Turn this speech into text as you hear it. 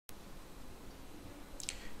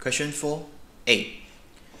Question 4a.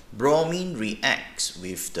 Bromine reacts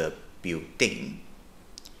with the butane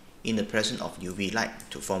in the presence of UV light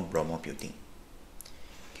to form bromobutane.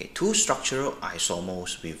 Okay, two structural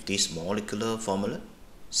isomers with this molecular formula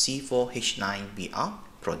C4H9Br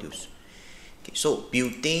produced. Okay, so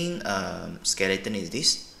butane skeleton is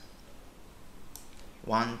this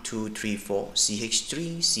 1, 2, 3, 4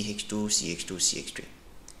 CH3, CH2, CH2, CH3.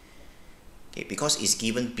 Okay, because it's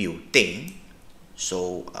given butane,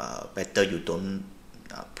 so better you don't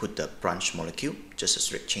put the branch molecule, just a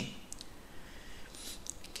straight chain.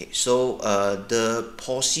 Okay, so the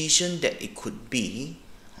position that it could be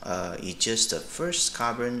is just the first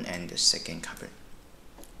carbon and the second carbon,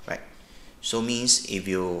 right? So means if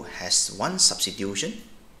you has one substitution,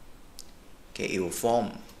 okay, it will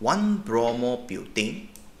form one bromobutane.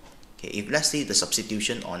 Okay, if let's say the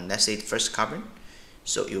substitution on, let's say, the first carbon,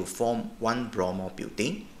 so it will form one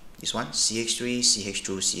bromobutane. This one CH3,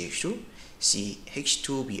 CH2, CH2,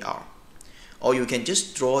 CH2Br. Or you can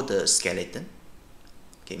just draw the skeleton.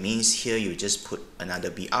 Okay, means here you just put another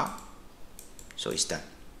Br, so it's done.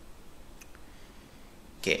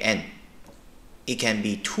 Okay, and it can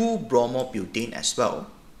be two bromobutane as well.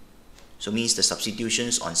 So means the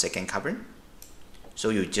substitutions on second carbon. So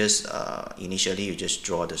you just initially you just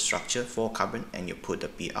draw the structure for carbon and you put the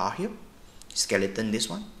Br here, skeleton this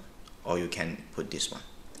one, or you can put this one.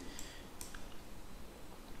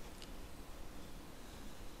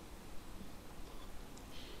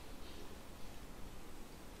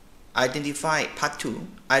 Identify part 2.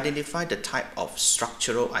 Identify the type of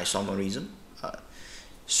structural isomerism.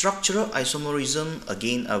 Structural isomerism,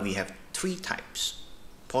 again, we have three types: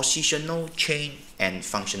 positional, chain, and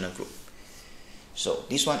functional group. So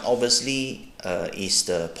this one obviously is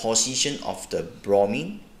the position of the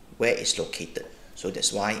bromine where it's located. So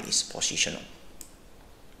that's why it's positional.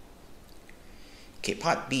 Okay,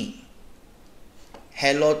 part B.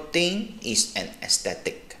 Halotene is an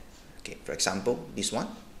aesthetic. Okay, for example, this one.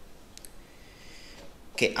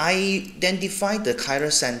 Okay, identify the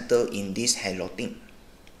chiral center in this halotene.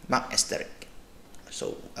 Mark asterisk.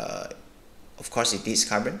 So of course it is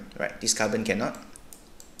carbon, right? This carbon cannot,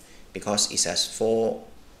 because it has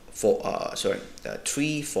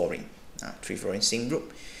three fluorine same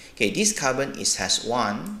group. Okay, this carbon has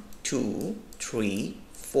 1, 2, 3,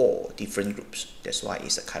 4 different groups. That's why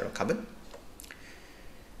it's a chiral carbon.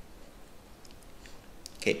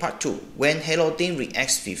 Okay, part 2. When halotene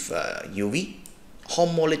reacts with UV,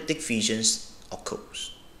 homolytic fissions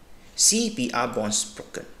occurs. CBr bonds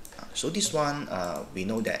broken. So this one we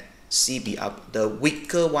know that CBr, the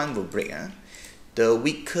weaker one will break. The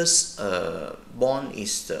weakest bond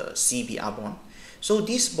is the CBr bond. So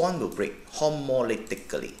this bond will break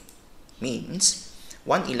homolytically. Means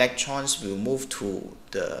one electrons will move to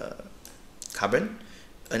the carbon,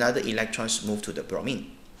 another electrons move to the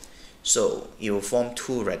bromine. So it will form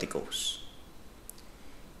two radicals.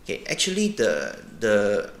 Okay, actually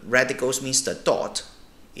the radicals means the dot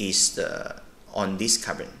is on this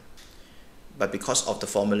carbon, but because of the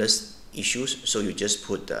formulas issues, so you just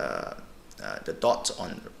put the dot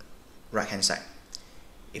on right hand side.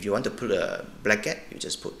 If you want to put a bracket, you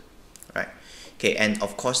just put, right? Okay, and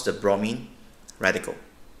of course the bromine radical.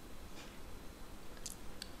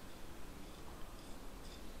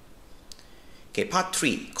 Okay, part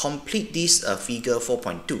 3. Complete this figure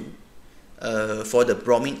 4.2 for the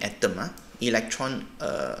bromine atom. Electron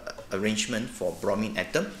arrangement for bromine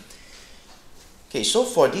atom. Okay, so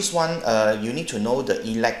for this one, you need to know the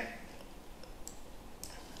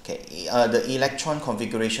electron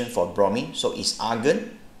configuration for bromine. So it's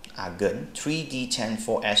argon 3d10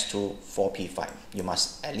 4s2 4p5. You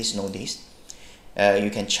must at least know this. You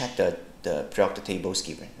can check the periodic tables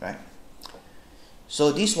given, right?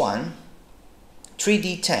 So this one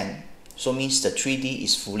 3d10, so means the 3d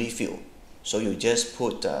is fully filled. So you just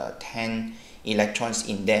put 10 electrons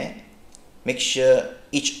in there. Make sure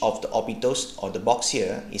each of the orbitals or the box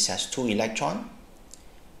here has 2 electrons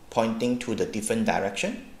pointing to the different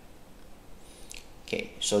direction.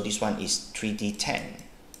 Okay, so this one is 3d10.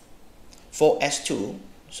 4s2,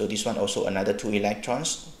 so this one also another 2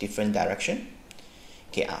 electrons, different direction.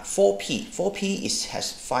 Okay, 4p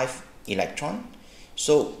has 5 electrons,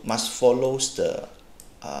 so must follows the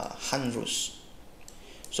Hun rules.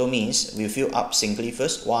 So means we fill up singly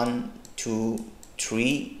first 1, 2,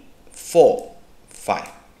 3, 4, 5.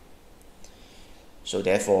 So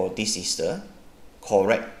therefore this is the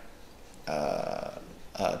correct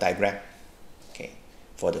diagram, okay,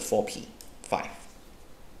 for the 4p 5.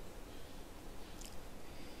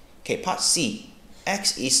 Okay, part C.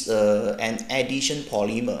 X is an addition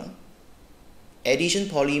polymer addition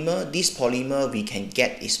polymer, this polymer we can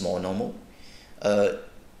get is monomer.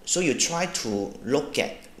 So you try to look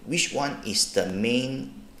at which one is the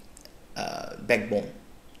main backbone.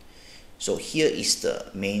 So here is the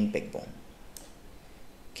main backbone.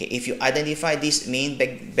 Okay, if you identify this main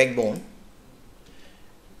backbone,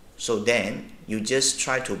 so then you just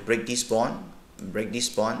try to break this bond,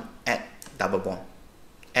 add double bond,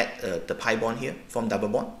 add the pi bond here, form double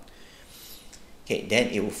bond. Okay, then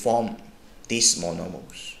it will form these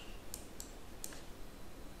monomers,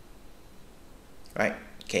 right?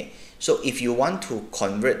 Okay, so if you want to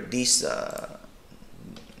convert this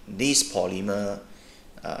polymer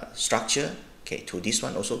structure, okay, to this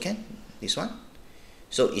one also can, this one.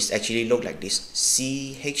 So it's actually look like this: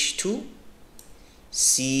 CH2,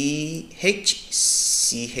 CH,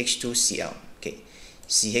 CH2Cl. Okay,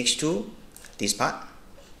 CH2, this part,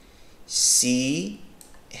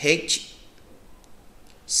 CH,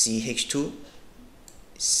 CH2,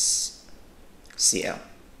 Cl.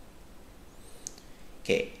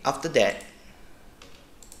 Okay, after that,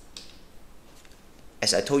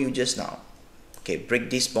 as I told you just now, okay, break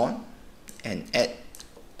this bond and add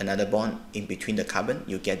another bond in between the carbon,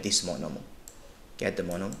 you get this monomer. Get the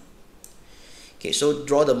monomer. Okay, so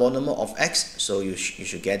draw the monomer of X, so you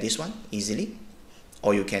should get this one easily,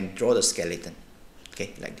 or you can draw the skeleton.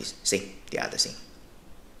 Okay, like this. Same, they are the same.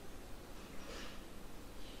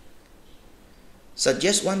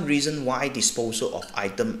 Suggest one reason why disposal of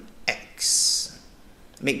item X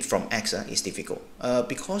made from X is difficult.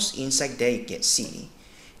 Because inside there you can see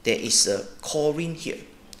there is a chlorine here.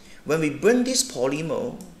 When we burn this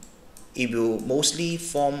polymer, it will mostly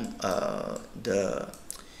form the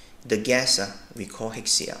gas we call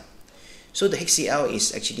HCl. So the HCl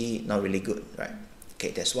is actually not really good, right?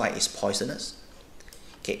 Okay, that's why it's poisonous.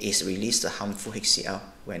 Okay, it's released the harmful HCl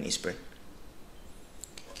when it's burned.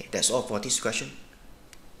 Okay, that's all for this question.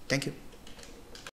 Thank you.